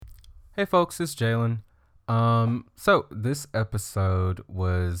Hey folks, it's Jalen. So this episode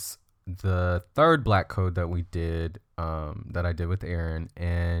was the third Black Code that we did, that I did with Aaron,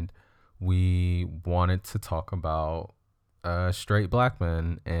 and we wanted to talk about straight black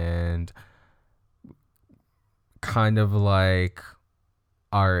men and kind of like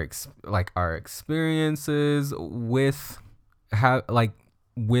our experiences with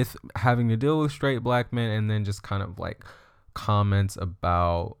with having to deal with straight black men, and then just kind of like comments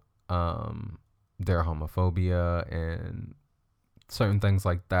about their homophobia and certain things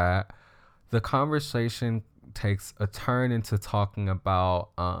like that. The conversation takes a turn into talking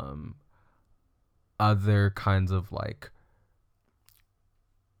about other kinds of like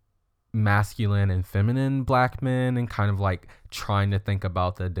masculine and feminine black men, and kind of like trying to think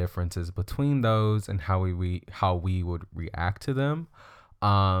about the differences between those and how we would react to them.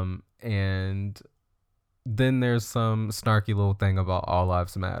 And then there's some snarky little thing about all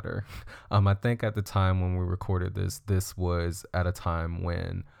lives matter. I think at the time when we recorded this was at a time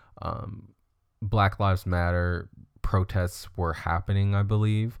when Black Lives Matter protests were happening, I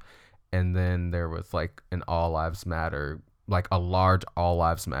believe. And then there was like an all lives matter, like a large all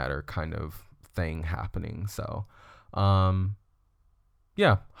lives matter kind of thing happening. So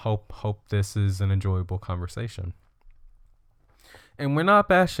yeah, hope this is an enjoyable conversation. And we're not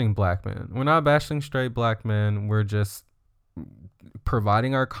bashing black men. We're not bashing straight black men. We're just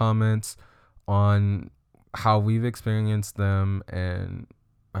providing our comments on how we've experienced them and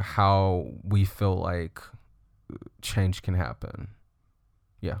how we feel like change can happen.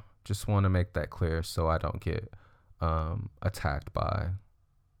 Yeah, just want to make that clear so I don't get attacked by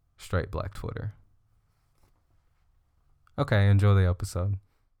straight black Twitter. Okay, enjoy the episode.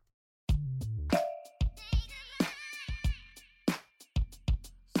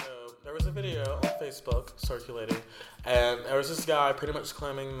 So there was a video on Facebook circulating, and there was this guy pretty much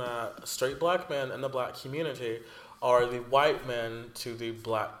claiming that straight black men in the black community are the white men to the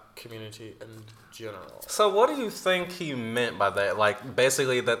black community in general. So what do you think he meant by that? Like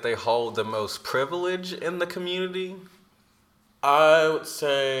basically that they hold the most privilege in the community? I would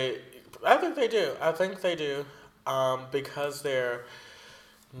say, I think they do. I think they do, because they're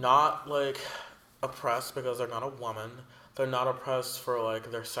not like oppressed because they're not a woman. They're not oppressed for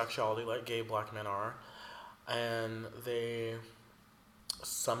like their sexuality like gay black men are, and they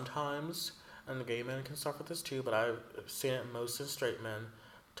sometimes, and gay men can suffer this too, but I've seen it most in straight men,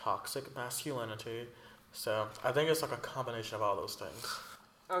 toxic masculinity. So I think it's like a combination of all those things.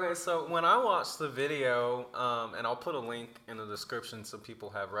 Okay, so when I watched the video, and I'll put a link in the description so people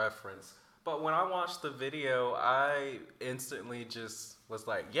have reference. But when I watched the video, I instantly just was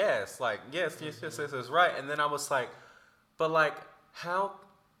like, yes, this is right. And then I was like, but like, how?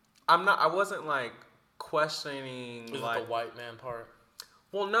 I wasn't like questioning Is like it the white man part?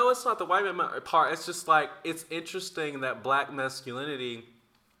 Well, no, it's not the white man part. It's just like it's interesting that black masculinity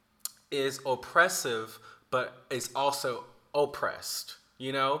is oppressive, but is also oppressed.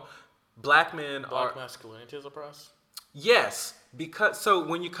 You know, black men Black are masculinity is oppressed. yes, because so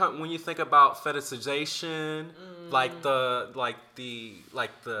when you think about fetishization, like the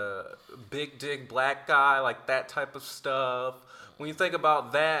big dick black guy, like that type of stuff. When you think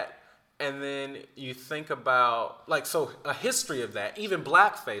about that, and then you think about like so a history of that, even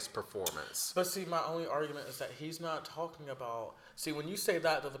blackface performance. But see, my only argument is that he's not talking about. See, when you say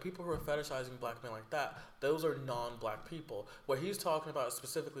that the people who are fetishizing black men like that, those are non-black people. What he's talking about is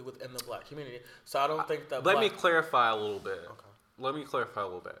specifically within the black community. So I don't think that. Let me clarify a little bit. Okay. Let me clarify a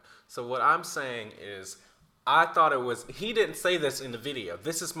little bit. So what I'm saying is, I thought it was. He didn't say this in the video.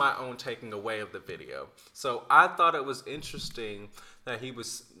 This is my own taking away of the video. So I thought it was interesting that he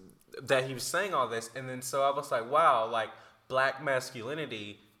was saying all this, and then so I was like, wow, like black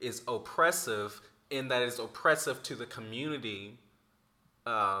masculinity is oppressive in that it's oppressive to the community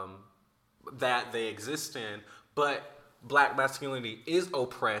that they exist in, but black masculinity is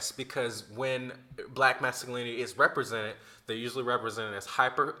oppressed because when black masculinity is represented, they're usually represented as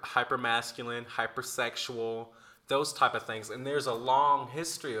hyper masculine, hypersexual, those type of things, and there's a long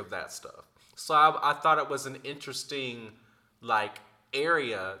history of that stuff. So I thought it was an interesting like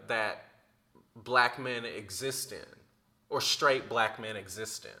area that black men exist in, or straight black men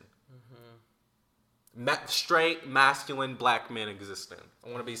exist in. Straight masculine black men exist in. I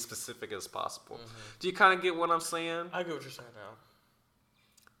want to be specific as possible. Do you kind of get what I'm saying? I get what you're saying now.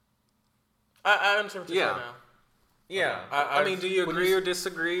 I understand what you're saying now. Yeah. Okay. I mean, do you agree or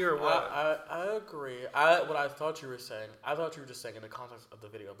disagree or what? I agree. What I thought you were saying, I thought you were just saying in the context of the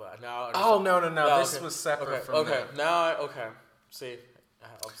video, but now. Oh no! No, This okay. was separate Okay. from Okay. that. Now, okay. See, I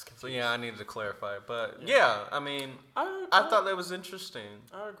was confused. So yeah, I needed to clarify. But yeah, I mean, I thought that was interesting.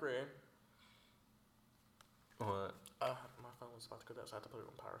 I agree. What? My phone was about to go dead, so I had to put it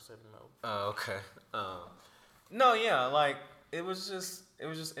on power saving mode. Oh, okay. No, yeah, like it was just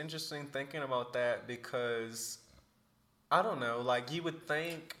interesting thinking about that because I don't know, like you would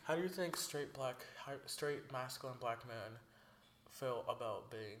think. How do you think straight masculine black men feel about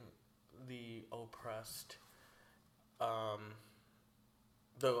being the oppressed,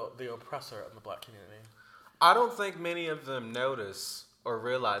 the oppressor in the black community? I don't think many of them notice or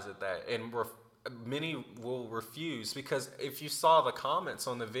realize that, and many will refuse because if you saw the comments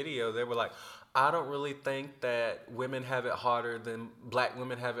on the video, they were like, "I don't really think that black women have it harder than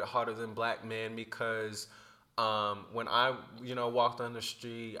black men because when I walk down the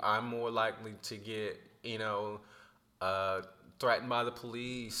street, I'm more likely to get threatened by the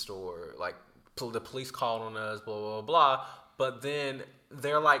police or like the police called on us, blah blah blah." But then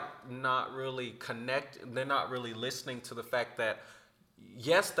they're like not really they're not really listening to the fact that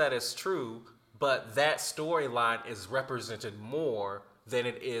yes, that is true, but that storyline is represented more than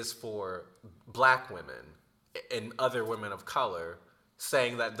it is for black women and other women of color,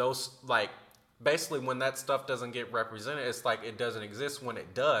 saying that those, like, basically when that stuff doesn't get represented, it's like it doesn't exist. When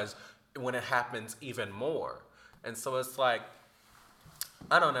it does, when it happens even more. And so it's like,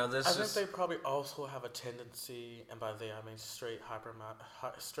 I don't know. I think they probably also have a tendency, and by they I mean straight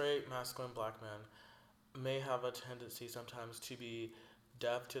masculine black men, may have a tendency sometimes to be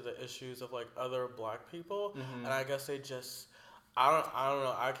deaf to the issues of like other black people, and I guess they just, I don't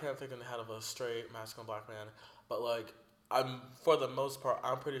know. I can't think in the head of a straight masculine black man, but like for the most part,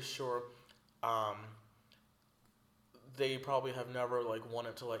 I'm pretty sure, they probably have never like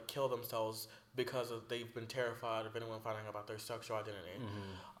wanted to like kill themselves because they've been terrified of anyone finding out about their sexual identity.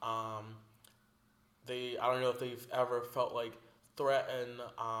 I don't know if they've ever felt like threatened,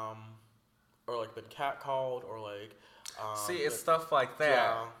 or like been catcalled or like. See, it's stuff like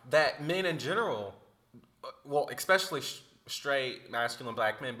that that men in general, well, especially straight masculine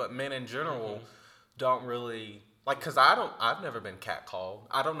black men, but men in general don't really like. Cause I've never been catcalled.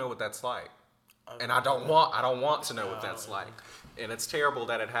 I don't know what that's like, and I don't want to know what that's like. And it's terrible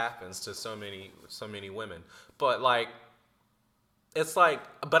that it happens to so many women. But like, it's like,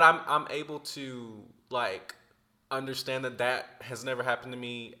 but I'm able to like understand that has never happened to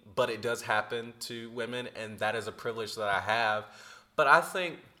me, but it does happen to women, and that is a privilege that I have. But I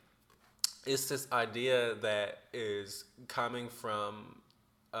think it's this idea that is coming from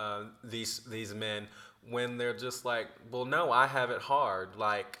these men when they're just like, well, no, I have it hard.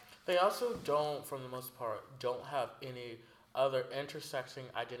 Like, they also don't, for the most part, don't have any other intersecting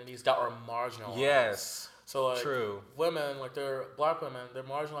identities that are marginalized. Yes. So like, true. Women, like they're black women, they're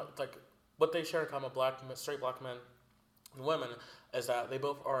marginalized. Like what they share in common, straight black men and women, is that they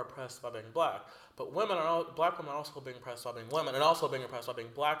both are oppressed by being black. But black women are also being oppressed by being women, and also being oppressed by being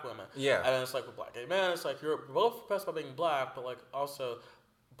black women. Yeah. And it's like with black gay men, it's like you're both oppressed by being black, but like also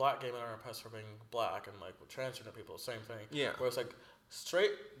black gay men are oppressed for being black, and like with transgender people, same thing. Yeah. Where it's like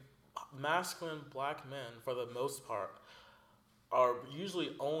straight masculine black men, for the most part, are usually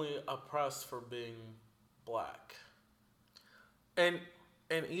only oppressed for being black. And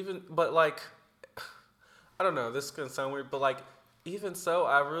even, but like, I don't know, this is gonna sound weird, but like, even so,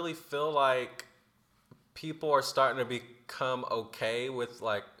 I really feel like people are starting to become okay with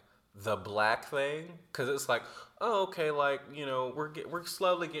like the black thing, because it's like, oh, okay, like, you know, we're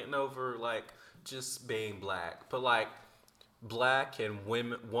slowly getting over like just being black, but like black and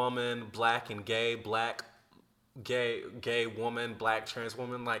woman, black and gay, gay woman, black trans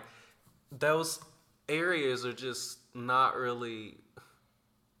woman, like those areas are just not really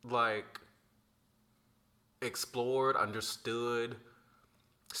like explored, understood,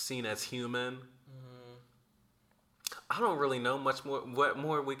 seen as human. I don't really know much more. What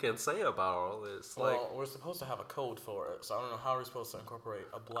more we can say about all this? Well, like, we're supposed to have a code for it, so I don't know how we're supposed to incorporate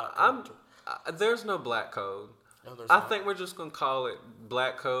a black code. There's no black code. No, I think we're just gonna call it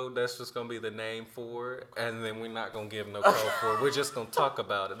black code. That's just gonna be the name for it, and then we're not gonna give no code for it. We're just gonna talk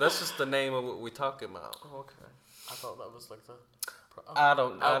about it. That's just the name of what we're talking about. Oh, okay. I thought that was like the. I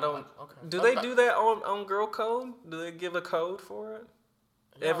don't. Okay. Do they do that on Girl Code? Do they give a code for it?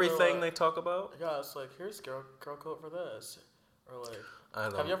 Yeah, Everything they talk about? Yeah, it's like, here's girl code for this, or like. I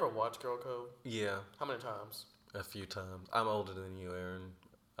don't. Have you ever watched Girl Code? Yeah. How many times? A few times. I'm older than you, Aaron.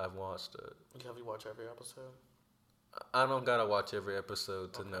 I've watched it. Have you watched every episode? I don't gotta watch every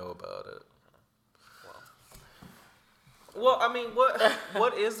episode to know about it. Well, I mean,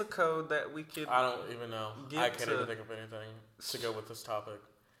 what is the code that we could? I don't even know. I can't even think of anything to go with this topic.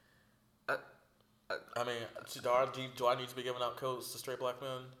 I mean, do I need to be giving out codes to straight black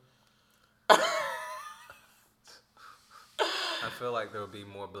men? I feel like there will be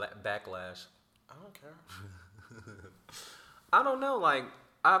more backlash. I don't care. I don't know. Like,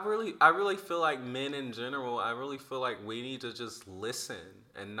 I really feel like men in general. I really feel like we need to just listen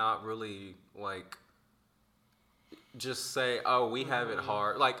and not really like just say, "Oh, we have it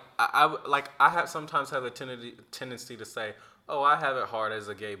hard." Like, I have sometimes have a tendency to say, "Oh, I have it hard as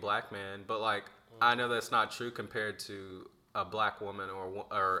a gay black man," but like I know that's not true compared to a black woman or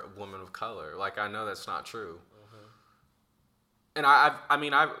a woman of color. Like, I know that's not true. And I've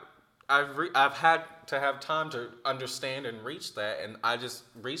had to have time to understand and reach that, and I just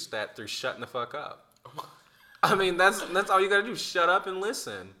reached that through shutting the fuck up. I mean, that's all you gotta do. Shut up and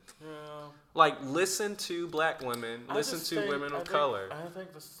listen. Yeah. Like, listen to black women. Listen to women of color. I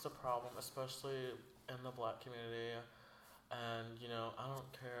think this is a problem, especially in the black community. And, you know, I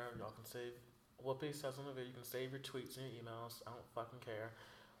don't care. Y'all can save Whoopi says on the video, you can save your tweets and your emails. I don't fucking care.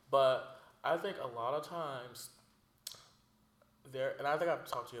 But I think a lot of times and I think I've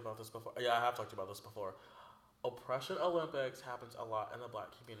talked to you about this before. Yeah, I have talked to you about this before. Oppression Olympics happens a lot in the black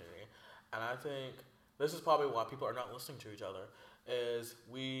community. And I think this is probably why people are not listening to each other. Is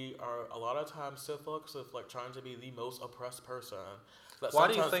we are a lot of times so focused with like trying to be the most oppressed person that Why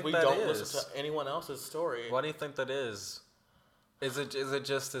do you sometimes think we that don't is? listen to anyone else's story. Why do you think that is? Is it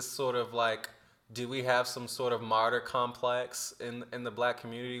just this sort of like, do we have some sort of martyr complex in the black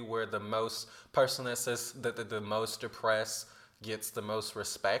community where the most person that says that the most oppressed gets the most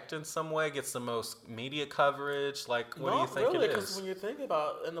respect in some way, gets the most media coverage? Like, what do you think really, it is? because when you think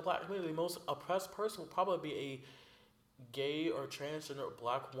about in the black community, the most oppressed person will probably be a gay or transgender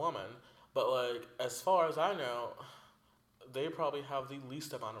black woman. But like, as far as I know, they probably have the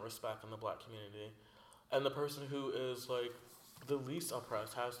least amount of respect in the black community, and the person who is like the least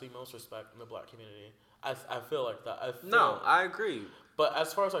oppressed has the most respect in the black community. I feel like that. I agree. But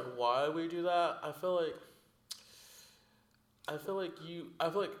as far as like why we do that, I feel like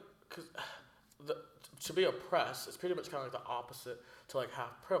because to be oppressed is pretty much kind of like the opposite to like have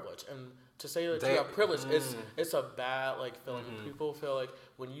privilege, and to say that you have privilege it's a bad like feeling. People feel like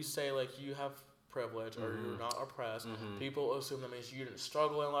when you say like you have privilege or you're not oppressed, people assume that means you didn't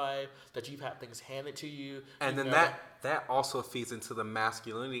struggle in life, that you've had things handed to you, and then that also feeds into the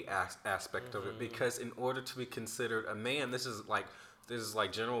masculinity aspect of it, because in order to be considered a man, this is like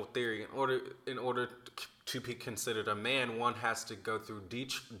general theory. In order to be considered a man, one has to go through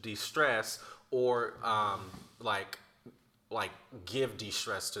distress or like give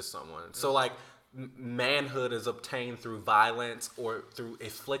distress to someone. So like manhood is obtained through violence or through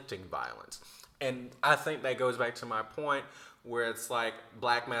inflicting violence. And I think that goes back to my point where it's like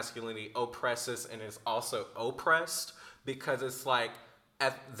black masculinity oppresses and is also oppressed, because it's like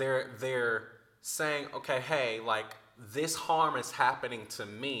they're saying, okay, hey, like this harm is happening to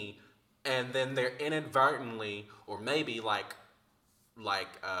me, and then they're inadvertently or maybe like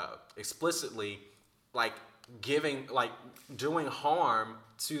explicitly like doing harm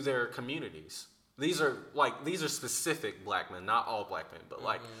to their communities. These are specific black men, not all black men, but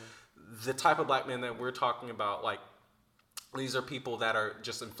like the type of black men that we're talking about, like these are people that are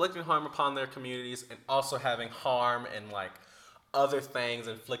just inflicting harm upon their communities and also having harm and like other things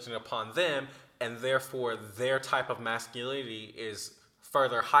inflicted upon them, and therefore their type of masculinity is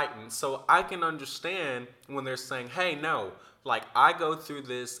further heightened. So I can understand when they're saying, hey, no, like I go through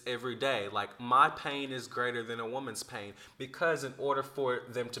this every day. Like my pain is greater than a woman's pain, because in order for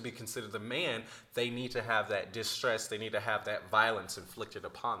them to be considered a man, they need to have that distress. They need to have that violence inflicted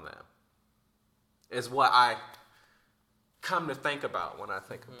upon them, is what I come to think about when I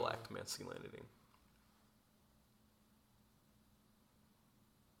think of black masculinity.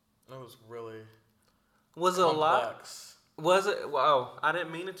 That was really Was it complex. a lot? Was it? Wow, I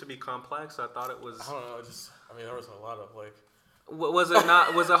didn't mean it to be complex. I thought it was. I don't know. There was a lot of like. Was it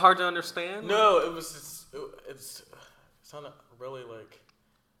not? Was it hard to understand? No, it was. It sounded really like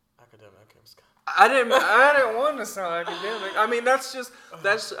academic. It was I didn't want to sound academic. I mean, that's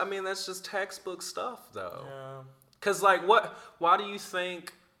just textbook stuff, though. Yeah. Cause like, why do you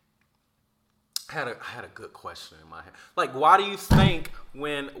think? I had a good question in my head. Like, why do you think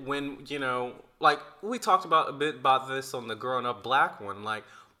when you know, like we talked about a bit about this on the Growing Up Black one. Like,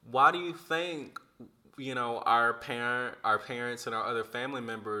 why do you think, you know, our parents and our other family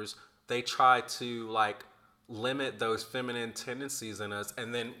members, they try to like limit those feminine tendencies in us,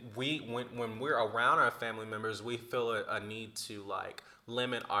 and then when we're around our family members, we feel a need to like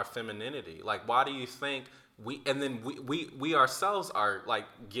limit our femininity. Like, why do you think we ourselves are like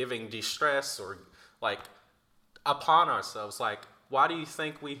giving distress or like upon ourselves? Like, why do you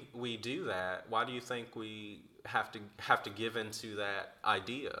think we do that? Why do you think we have to give into that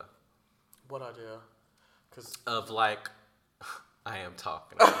idea What idea? Because of like, I am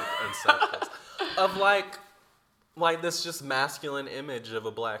talking in circles of like this just masculine image of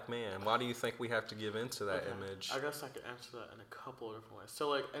a black man. Why do you think we have to give into that image? I guess I could answer that in a couple of different ways. So,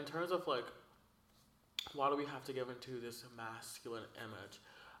 like, in terms of, like, why do we have to give into this masculine image?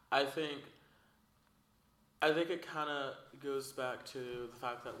 I think it kind of goes back to the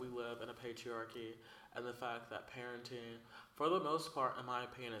fact that we live in a patriarchy and the fact that parenting, for the most part, in my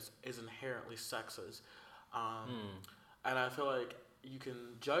opinion, is inherently sexist. And I feel like you can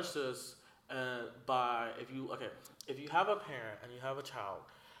judge this by if you have a parent and you have a child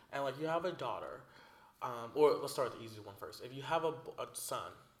and like you have a daughter, or let's start with the easy one first. If you have a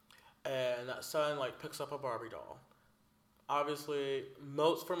son and that son like picks up a Barbie doll, obviously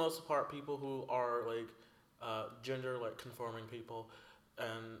for most part people who are like gender like conforming people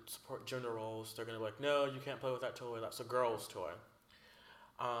and support gender roles, they're gonna be like, no, you can't play with that toy. That's a girl's toy.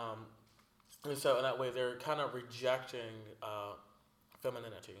 And so in that way, they're kind of rejecting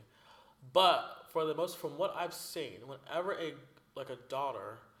femininity. But from what I've seen, whenever a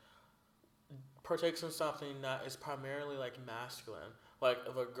daughter partakes in something that is primarily like masculine, like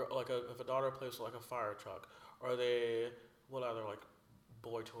if a daughter plays with like a fire truck, or what other like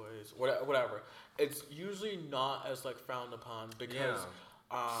boy toys, whatever, it's usually not as like frowned upon because,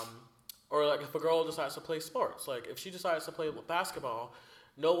 or like if a girl decides to play sports, like if she decides to play basketball,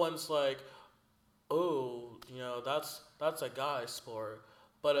 no one's like, oh, that's a guy's sport.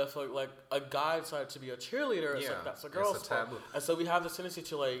 But if like a guy decided to be a cheerleader, it's like that's a girl's sport. And so we have this tendency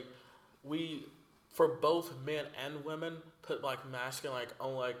to like for both men and women put like masculine like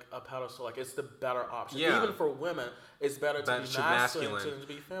on like a pedestal, like it's the better option. Yeah. Even for women, it's better to be masculine than to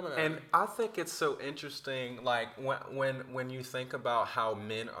be feminine. And I think it's so interesting, like when you think about how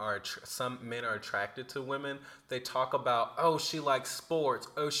some men are attracted to women, they talk about, oh, she likes sports,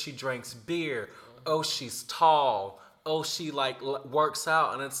 oh, she drinks beer, oh, she's tall, oh, she like works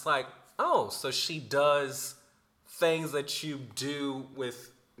out, and it's like, oh, so she does things that you do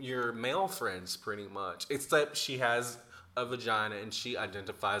with your male friends pretty much, except she has a vagina and she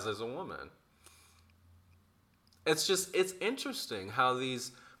identifies as a woman. It's interesting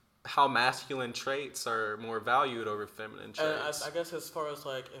how masculine traits are more valued over feminine traits. And I guess as far as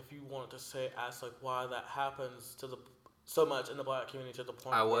like if you wanted to say as like why that happens so much in the black community to the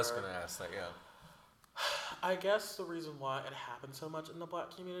point I was gonna ask that, yeah. I guess the reason why it happens so much in the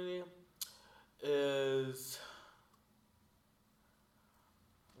black community is,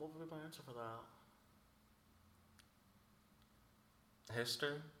 what would be my answer for that?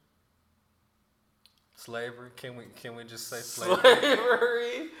 History? Slavery? Can we just say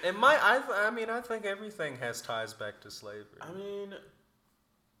slavery? It might. I think everything has ties back to slavery. I mean,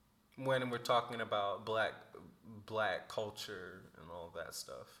 when we're talking about black culture and all that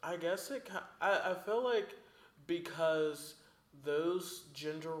stuff. I guess I feel like because those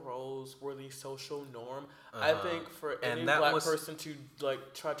gender roles were the social norm, I think for any black person to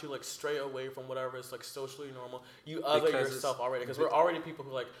like try to like stray away from whatever is like socially normal, you other yourself already, because we're already people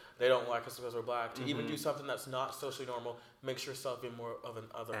who like they don't like us because we're black. To even do something that's not socially normal makes yourself be more of an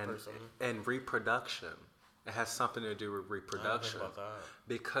other person. And reproduction, it has something to do with reproduction. I don't think about that.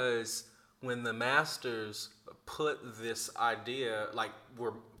 Because when the masters put this idea, like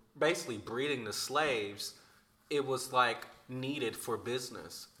we're basically breeding the slaves, it was like needed for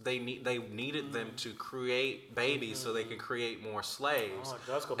business. They needed them to create babies so they could create more slaves. Oh, it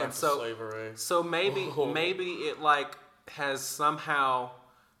does go back to slavery. So maybe it like has somehow,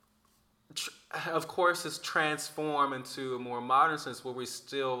 of course, it's transformed into a more modern sense where we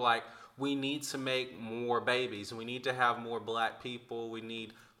still like we need to make more babies. We need to have more black people. We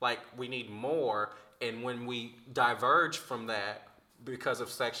need more. And when we diverge from that because of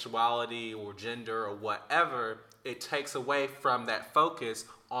sexuality or gender or whatever, it takes away from that focus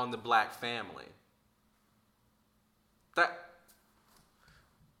on the black family. I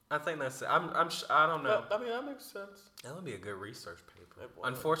think that's it. I don't know. I mean, that makes sense. That would be a good research paper.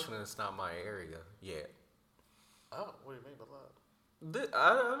 Unfortunately, it's not my area yet. Oh, what do you mean by that?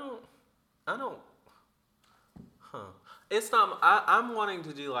 I don't. It's not. I'm wanting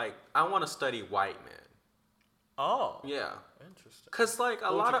to do like I want to study white men. Oh. Yeah. Interesting. Cause like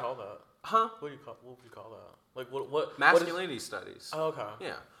what would you call that? Huh? What would you call that? Like what? Masculinity studies. Oh, okay.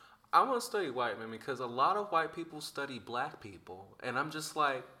 Yeah. I want to study white men because a lot of white people study black people, and I'm just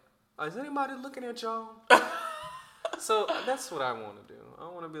like, is anybody looking at y'all? So that's what I want to do.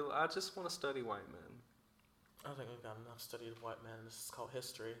 I just want to study white men. I think we've got enough study of white men. This is called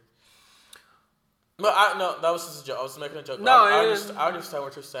history. No, that was just a joke. I was making a joke. No, I understand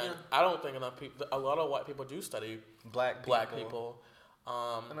what you're saying. Yeah. I don't think enough people. A lot of white people do study Black people.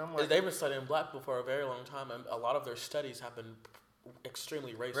 And I'm like, They've been studying black people for a very long time, and a lot of their studies have been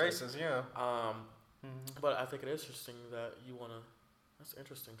extremely racist. racist, yeah. But I think it is interesting that you want to. That's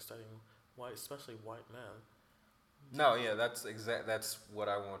interesting studying white, especially white men. No, yeah, that's what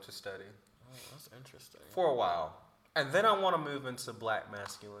I want to study Oh, that's interesting. for a while, and then I want to move into black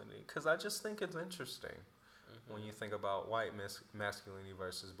masculinity because I just think it's interesting when you think about white masculinity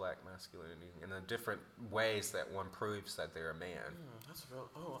versus black masculinity and the different ways that one proves that they're a man. That's real.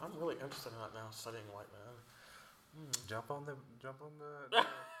 Oh, I'm really interested in that now. Studying white men. Jump on the.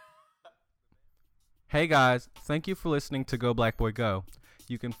 Hey guys, thank you for listening to Go Black Boy Go.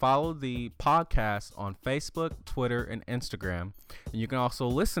 You can follow the podcast on Facebook, Twitter, and Instagram. And you can also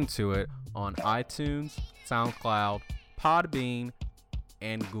listen to it on iTunes, SoundCloud, Podbean,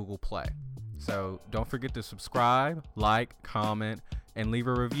 and Google Play. So don't forget to subscribe, like, comment, and leave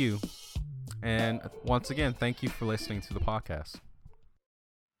a review. And once again, thank you for listening to the podcast.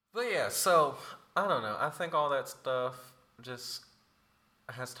 But yeah, so I don't know. I think all that stuff just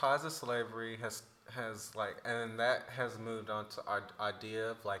has ties to slavery, has like, and that has moved on to our idea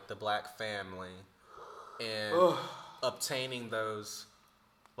of like the black family and obtaining those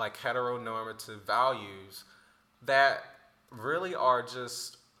like heteronormative values that really are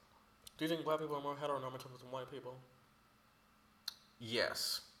just. Do you think black people are more heteronormative than white people?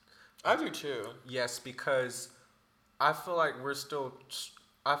 Yes. I do too. Yes, because I feel like we're still.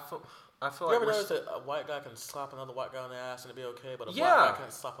 I feel You like ever we're. notice that a white guy can slap another white guy in the ass and it'd be okay, but a Yeah. black guy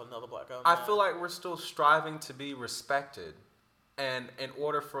can't slap another black guy in the ass? I feel like we're still striving to be respected, and in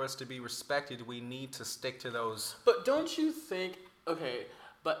order for us to be respected, we need to stick to those. But don't you think? Okay,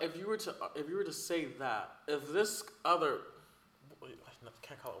 but if you were to say that, if this other, I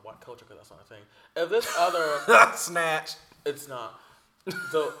can't call it white culture because that's not a thing. If this other, Snatch. it's not.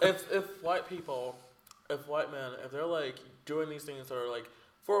 So if white people, if white men, if they're like doing these things that are like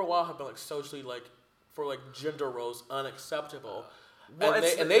for a while have been like socially like for like gender roles unacceptable, Well, and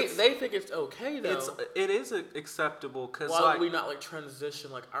they think it's okay though. It is acceptable because Why like would we not like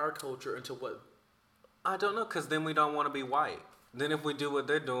transition like our culture into what? I don't know, because then we don't want to be white. Then if we do what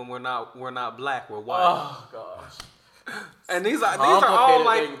they're doing, we're not black. We're white. Oh gosh. And these are all Complicated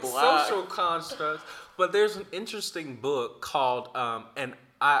like being black. social constructs. But there's an interesting book called and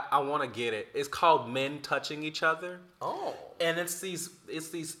I want to get it. It's called Men Touching Each Other. Oh. And it's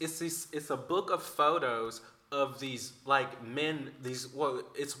a book of photos of these like men,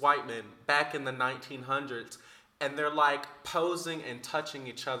 it's white men back in the 1900s, and they're like posing and touching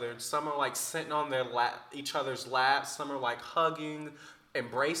each other, and some are like sitting on their each other's laps, some are like hugging,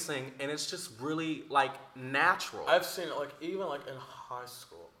 embracing, and it's just really like natural. I've seen it like even like in high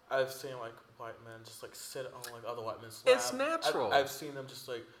school. I've seen like white men just like sit on like other white men's laps. It's natural. I've seen them just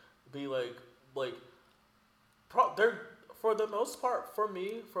like be like they're for the most part for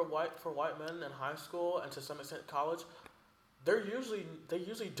white men in high school and to some extent college, they usually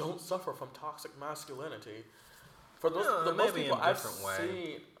don't suffer from toxic masculinity. For those, the most maybe people in a I've different way.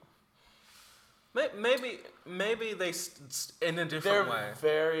 seen, Maybe they in a they're different way.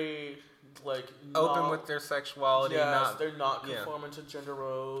 very like Open with their sexuality. Yes, they're not yeah. conforming to gender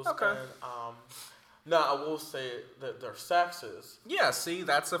roles. Okay. And, now, I will say that they're sexist. Yeah, see,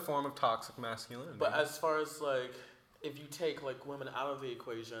 that's a form of toxic masculinity. But as far as, like, if you take, like, women out of the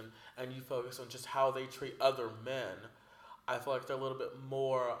equation and you focus on just how they treat other men, I feel like they're a little bit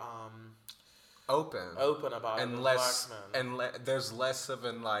more open about it and than less, black men. and there's less of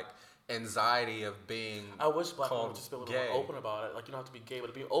an, like, anxiety of being I wish black men called would just be a little gay. more open about it. Like, you don't have to be gay, but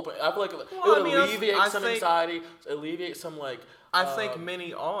to be open. I feel like it would I mean, alleviate I some think- anxiety, alleviate some, like... I think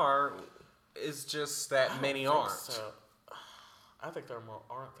many are. It's just that many think aren't. so. I think there are more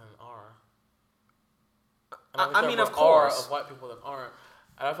aren't than are. I mean, there are of more are course. of white people than aren't.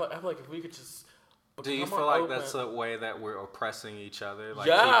 And I feel like if we could just Do you become feel more like open- that's a way that we're oppressing each other, like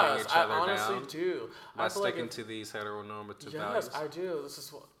yes, keeping each I other honestly down do. by I feel like sticking if- to these heteronormative Yes, values? I do. This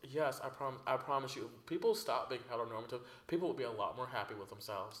is what. Yes, I promise you. If people stop being heteronormative, people would be a lot more happy with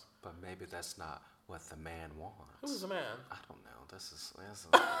themselves. But maybe that's not what the man wants. Who's a man? I don't know. This is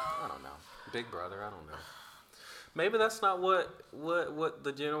I don't know. Big brother, I don't know. Maybe that's not what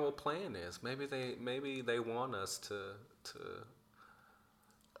the general plan is. Maybe they want us to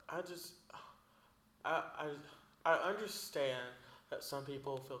I understand that some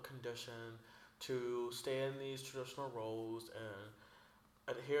people feel conditioned to stay in these traditional roles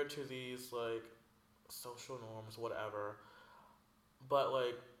and adhere to these like social norms, whatever. But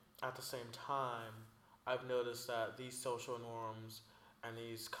like at the same time, I've noticed that these social norms and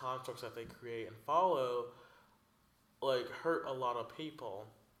these constructs that they create and follow, like, hurt a lot of people.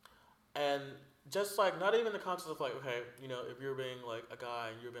 And just like, not even the concept of like, okay, you know, if you're being like a guy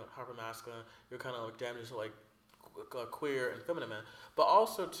and you're being like, hyper masculine, you're kind of like damaged to like queer and feminine men, but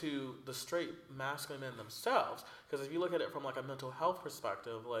also to the straight masculine men themselves. Because if you look at it from like a mental health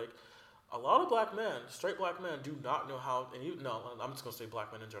perspective, like a lot of black men, straight black men, do not know how. And you no, I'm just gonna say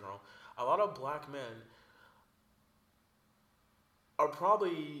black men in general. A lot of black men are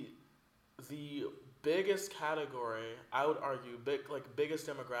probably the biggest category, I would argue, biggest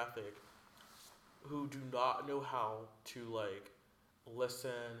demographic who do not know how to like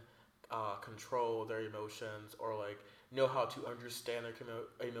listen, control their emotions, or like know how to understand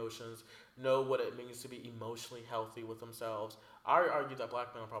their emotions, know what it means to be emotionally healthy with themselves. I argue that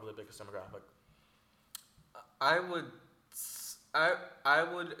black men are probably the biggest demographic. I would, I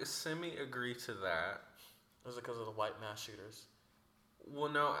would semi agree to that. Is it because of the white mass shooters? Well,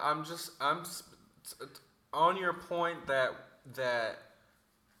 no, I'm on your point that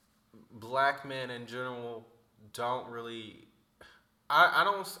black men in general don't really. I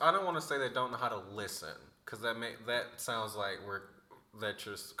don't want to say they don't know how to listen, because that sounds like that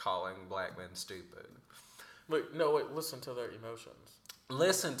you're calling black men stupid. Wait, listen to their emotions.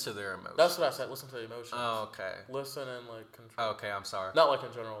 Listen to their emotions. That's what I said. Listen to their emotions. Oh, okay. Listen and like control. Okay, I'm sorry. Not like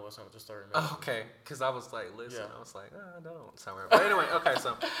in general, listen, just their emotions. Okay, because I was like, listen. Yeah. I was like, that don't sound right. But anyway,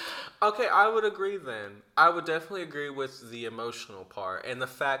 okay, I would agree then. I would definitely agree with the emotional part and the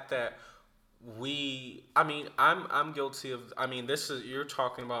fact that I'm guilty of. I mean, you're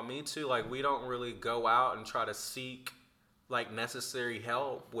talking about me too. Like, we don't really go out and try to seek like necessary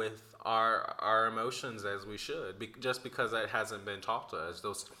help with our emotions as we should, just because that hasn't been taught to us.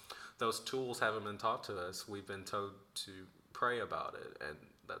 Those tools haven't been taught to us. We've been told to pray about it, and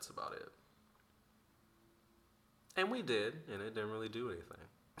that's about it. And we did, and it didn't really do anything.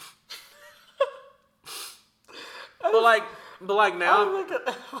 but like now, I think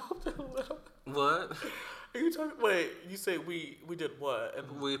it helped a little. What? Are you talking? Wait, you say we did what?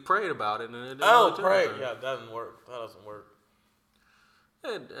 And We prayed about it, and it didn't oh, really do pray. anything. Yeah, that doesn't work. That doesn't work.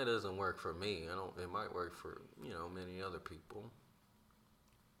 It doesn't work for me. It might work for many other people.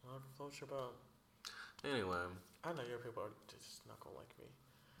 What floats your boat? Anyway. I know your people are just not gonna like me.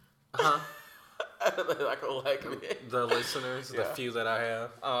 Huh? They're not gonna like me. The listeners, the Yeah. few that I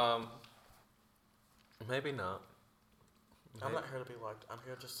have. Maybe not. I'm not here to be liked. I'm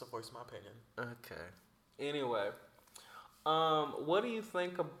here just to voice my opinion. Okay. Anyway, what do you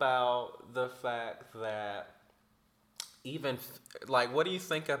think about the fact that what do you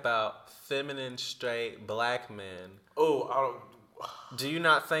think about feminine straight black men? Oh, I don't. Do you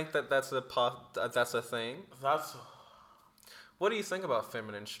not think that that's a thing? That's What do you think about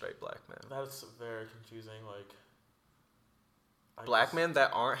feminine straight black men? that's very confusing. Like I Black guess men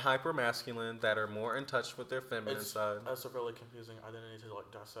that aren't hyper masculine, that are more in touch with their feminine side. That's a really confusing identity to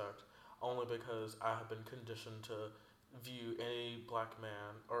like dissect. Only because I have been conditioned to view any black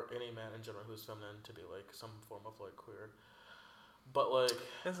man or any man in general who's feminine to be like some form of like queer. But like,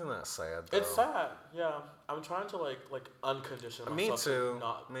 Isn't that sad? Though? it's sad. Yeah, I'm trying to like uncondition myself. Me too. To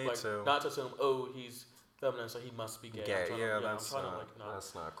not, Me like, too. Not to assume, oh, he's feminine, so he must be gay. Gay, That's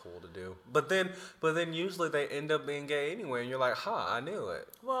that's not cool to do. But then usually they end up being gay anyway, and you're like, I knew it.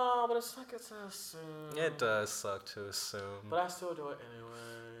 Well, but it's like it's assume. It does suck to assume. But I still do it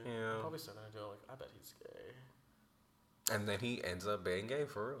anyway. Yeah. I'm probably still gonna do it. Like, I bet he's gay. And then he ends up being gay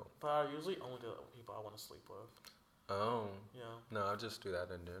for real. But I usually only do it with people I want to sleep with. Oh. Yeah. No, I just do that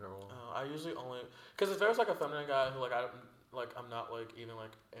in general. I usually only because if there's like a feminine guy who I'm not like even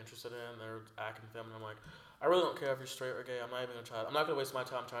like interested in, they're acting feminine. I'm like, I really don't care if you're straight or gay. I'm not even gonna try. I'm not gonna waste my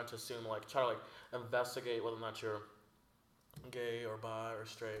time trying to assume try to investigate whether or not you're gay or bi or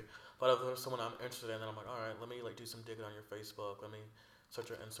straight. But if there's someone I'm interested in, then I'm like, all right, let me do some digging on your Facebook. Let me search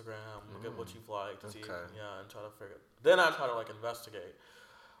your Instagram, look at what you've liked, see, and try to figure. Then I try to investigate.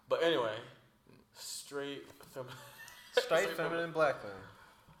 But anyway, straight feminine. Straight feminine black men.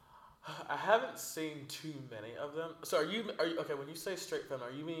 I haven't seen too many of them. So are you okay? When you say straight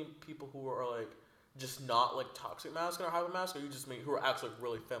feminine, are you mean people who are just not toxic masculine or hyper masculine, or you just mean who are actually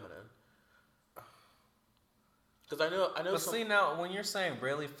really feminine? Because I know. But see now, when you're saying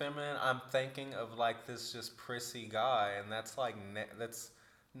really feminine, I'm thinking of this just prissy guy, and that's that's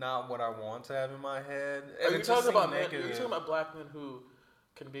not what I want to have in my head. Are you talking about men? Are you talking about black men who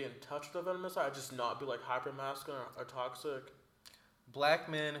can be in touch with the feminine side, just not be hyper masculine or toxic? Black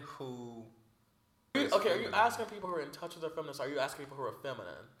men who. Okay, are you asking people who are in touch with their feminine side? Are you asking people who are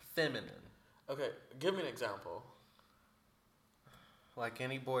feminine? Feminine. Okay, give me an example. Like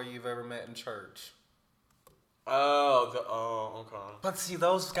any boy you've ever met in church. Okay. But see,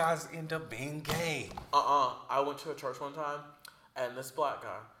 those guys end up being gay. I went to a church one time, and this black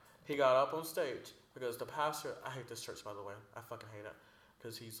guy, he got up on stage because the pastor. I hate this church, by the way. I fucking hate it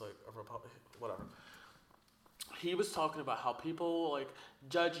because he's like a Republican. Whatever. He was talking about how people like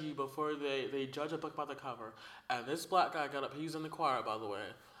judge you before they judge a book by the cover. And this black guy got up. He's in the choir, by the way,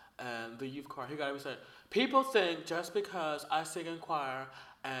 and the youth choir. He got up and said, "People think just because I sing in choir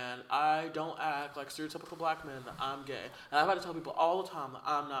and I don't act like stereotypical black men that I'm gay." And I've had to tell people all the time that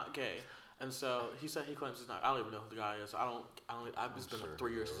I'm not gay. And so he said he claims he's not. I don't even know who the guy is. I don't. It's been like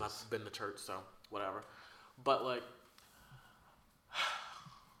 3 years since I've been to church, so whatever. But like,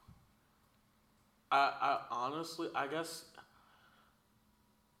 I honestly, I guess,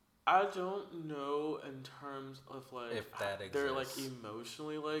 I don't know in terms of like If that they're like exists.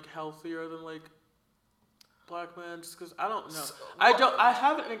 emotionally like healthier than like black men, just because I don't know. So, I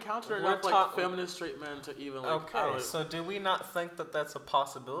haven't encountered we're enough like talk- feminist straight men to even like. I Okay, don't know. so do we not think that that's a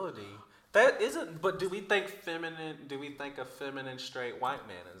possibility? That isn't. But do we think feminine? Do we think a feminine straight white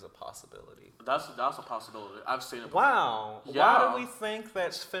man is a possibility? That's a possibility. I've seen it. Before. Wow. Why Yeah. do we think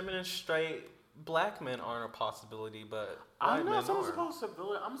that feminine straight black men aren't a possibility, but I'm white not men saying it's a are?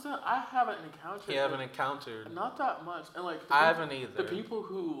 possibility. I'm saying I haven't encountered. You haven't encountered. Not that much, and like I haven't either. The people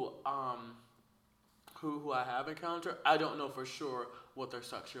who I have encountered, I don't know for sure what their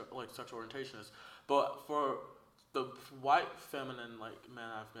sexual orientation is, but for the white feminine like men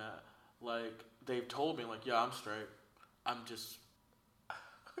I've met, like they've told me like, yeah, I'm straight. I'm just.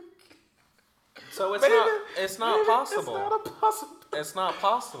 So it's Maybe- not. It's not maybe possible. It's not a possible. It's not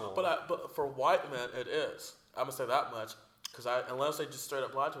possible. But for white men, it is. I'm gonna say that much, because unless they just straight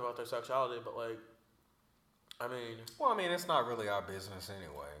up lie to me about their sexuality, but like, I mean, well, I mean, it's not really our business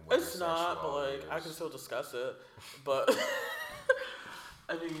anyway. what it's their not. But like, sexuality I is. can still discuss it. But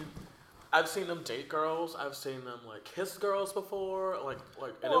I mean, I've seen them date girls. I've seen them like kiss girls before. Like.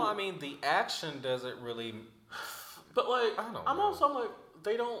 And Well, I mean, the action doesn't really. but like, I don't I'm know. also like,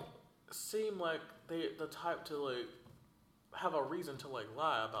 they don't seem like the type to like have a reason to like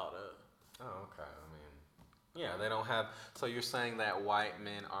lie about it. Oh, okay. I mean, yeah, they don't have. So you're saying that white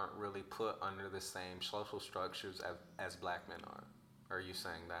men aren't really put under the same social structures as black men are? Are you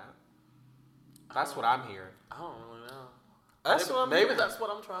saying that? That's what I'm hearing. I don't really know. That's maybe, what I'm maybe hearing. that's what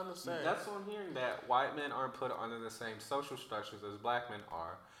I'm trying to say. That's what I'm hearing. That white men aren't put under the same social structures as black men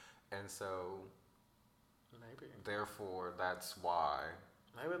are, and so Maybe. therefore that's why.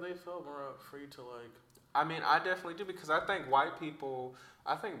 Maybe they feel more free to like. I mean, I definitely do because I think white people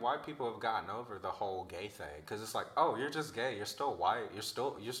have gotten over the whole gay thing because it's like, oh, you're just gay, you're still white, you're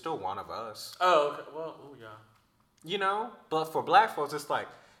still one of us, Oh, okay. Well, oh yeah. you know. But for black folks, it's like,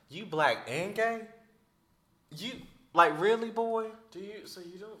 you black and gay, you like really, boy. So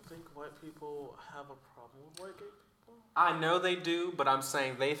you don't think white people have a problem with white gay people? I know they do, but I'm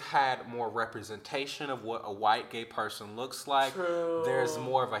saying they've had more representation of what a white gay person looks like. True. There's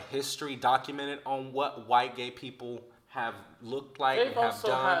more of a history documented on what white gay people have looked like They've and have also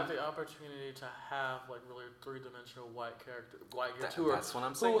done. had the opportunity to have like really three-dimensional white characters That's what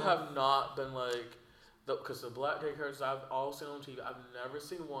I'm saying. who have not been like, because the black gay characters I've all seen on TV, I've never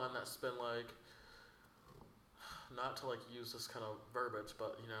seen one that's been like, not to like use this kind of verbiage,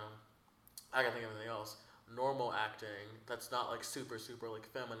 but you know, I can think of anything else. Normal acting that's not like super like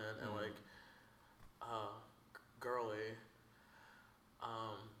feminine and like girly.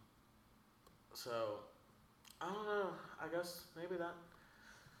 So I don't know. I guess maybe that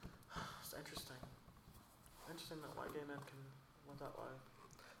it's interesting. Interesting that white gay men can live that way.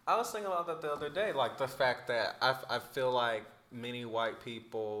 I was thinking about that the other day, like the fact that I feel like many white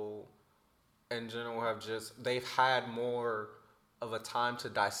people in general they've had more of a time to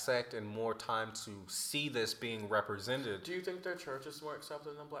dissect and more time to see this being represented. Do you think their church is more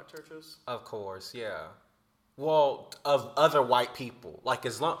accepted than black churches? Of course, yeah. Well, of other white people. Like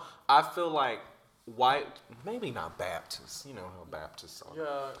I feel like white, maybe not Baptists, you know how Baptists are.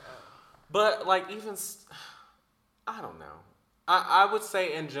 Yeah. But like I don't know. I would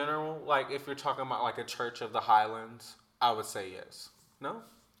say in general, like if you're talking about like a Church of the Highlands, I would say yes. No?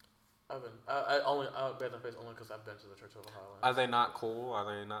 I've been. I bet the face only because I've been to the Church of the Highlands. Are they not cool? Are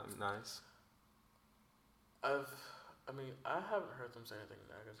they not nice? I haven't heard them say anything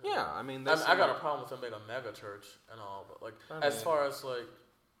negative. Yeah, I mean, I got a problem with them being a mega church and all, but like as far as like,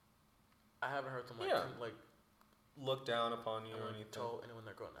 I haven't heard them like look down upon you or anything. told anyone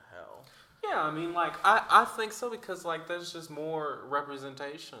they're going to hell. Yeah, I mean, like I think so because like there's just more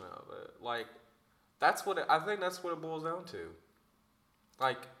representation of it. Like I think that's what it boils down to.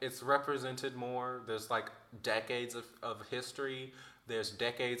 Like it's represented more. There's like decades of history. There's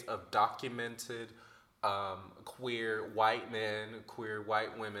decades of documented queer white men, queer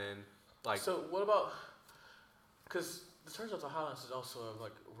white women. Like, so what about? Because the Church of the Highlands is also a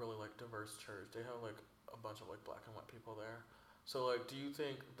like really like diverse church. They have like a bunch of like black and white people there. So like, do you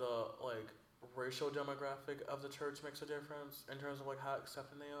think the like racial demographic of the church makes a difference in terms of like how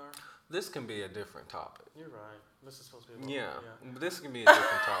accepting they are? this can be a different topic. You're right. This is supposed to be. Yeah, this can be a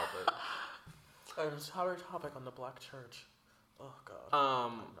different topic. It's a topic on the black church. Oh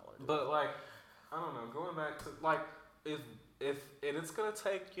God. But like, I don't know. Going back to like, if and it's gonna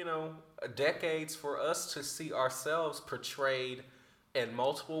take decades for us to see ourselves portrayed in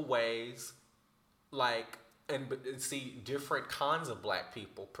multiple ways, like and see different kinds of black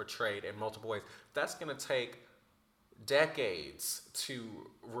people portrayed in multiple ways. That's gonna take decades to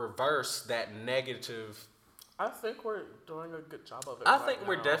reverse that negative. I think we're doing a good job of it. I think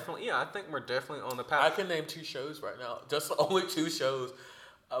we're definitely on the path. I can name 2 shows right now. Just only 2 shows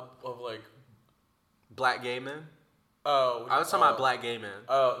of like Black gay men. Oh, I was talking about black gay men.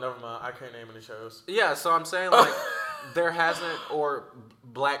 Oh, never mind. I can't name any shows. Yeah, so I'm saying like there hasn't, or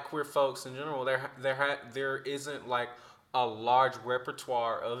black queer folks in general, there isn't like a large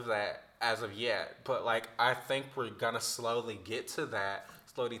repertoire of that as of yet. But like I think we're gonna slowly get to that,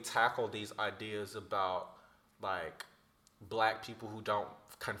 slowly tackle these ideas about like black people who don't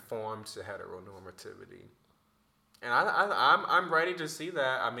conform to heteronormativity, and I'm ready to see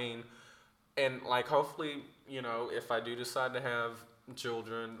that. I mean, and like hopefully, if I do decide to have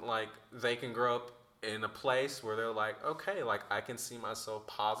children, like they can grow up in a place where they're like, okay, like I can see myself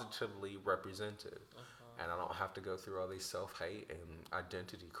positively represented, and I don't have to go through all these self-hate and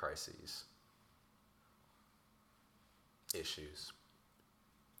identity crises issues.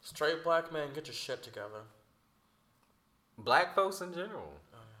 Straight black men, get your shit together. Black folks in general.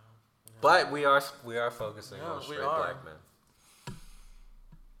 Oh, yeah. But we are focusing on straight black men.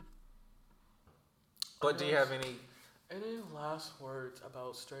 But do you have any last words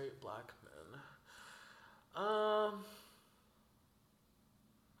about straight black men?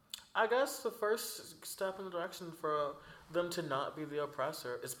 I guess the first step in the direction for them to not be the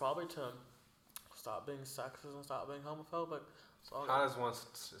oppressor is probably to stop being sexist and stop being homophobic. How does one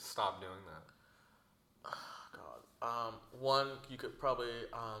stop doing that? God. One, you could probably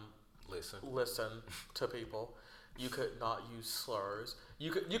listen to people. You could not use slurs.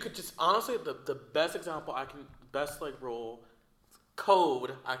 You could just honestly the best example rule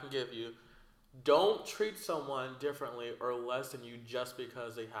code I can give you. Don't treat someone differently or less than you just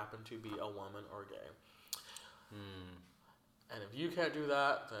because they happen to be a woman or gay. And if you can't do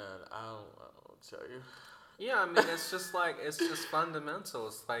that, then I don't know what to tell you. Yeah, I mean, it's just fundamental.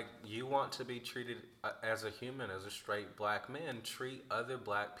 It's like you want to be treated as a human, as a straight black man. Treat other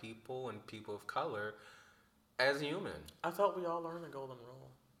black people and people of color as human. I thought we all learned the golden rule.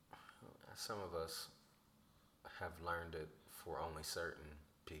 Some of us have learned it for only certain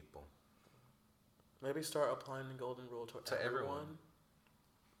people. Maybe start applying the golden rule to everyone.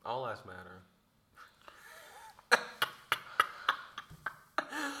 All lives matter.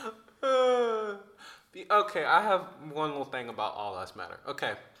 Okay, I have one little thing about all lives matter.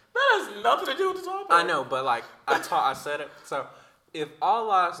 Okay. That has nothing to do with the topic. I know, but like I said it. So if all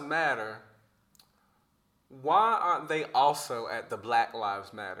lives matter, why aren't they also at the Black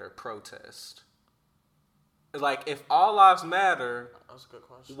Lives Matter protest? Like, if all lives matter, that's a good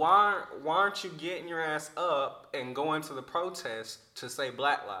question. Why aren't you getting your ass up and going to the protest to say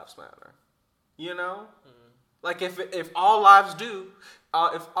Black Lives Matter? Like, if all lives do,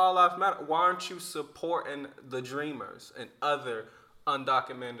 if all lives matter, why aren't you supporting the dreamers and other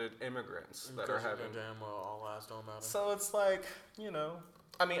undocumented immigrants that are having? Damn well, all lives don't matter. So it's like,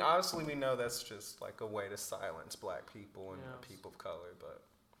 I mean, obviously we know that's just like a way to silence black people and people of color, but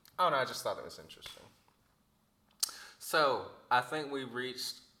I don't know, I just thought it was interesting. So I think we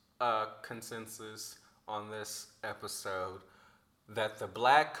reached a consensus on this episode that the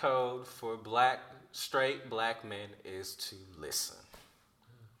black code for straight black men is to listen.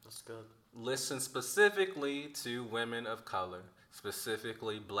 That's good. Listen specifically to women of color,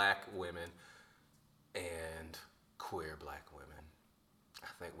 specifically black women and queer black women. I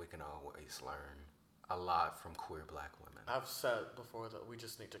think we can always learn a lot from queer black women. I've said before that we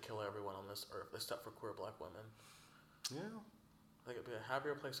just need to kill everyone on this earth except for queer black women. Yeah. I think it'd be a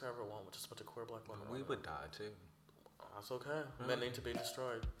happier place for everyone with just a bunch of queer black women. We would die too. That's okay. Men need to be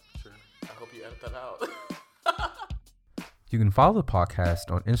destroyed. Sure. I hope you edit that out. You can follow the podcast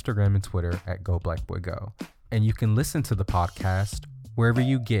on Instagram and Twitter at GoBlackBoyGo. And you can listen to the podcast wherever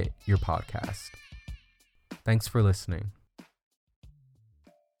you get your podcast. Thanks for listening.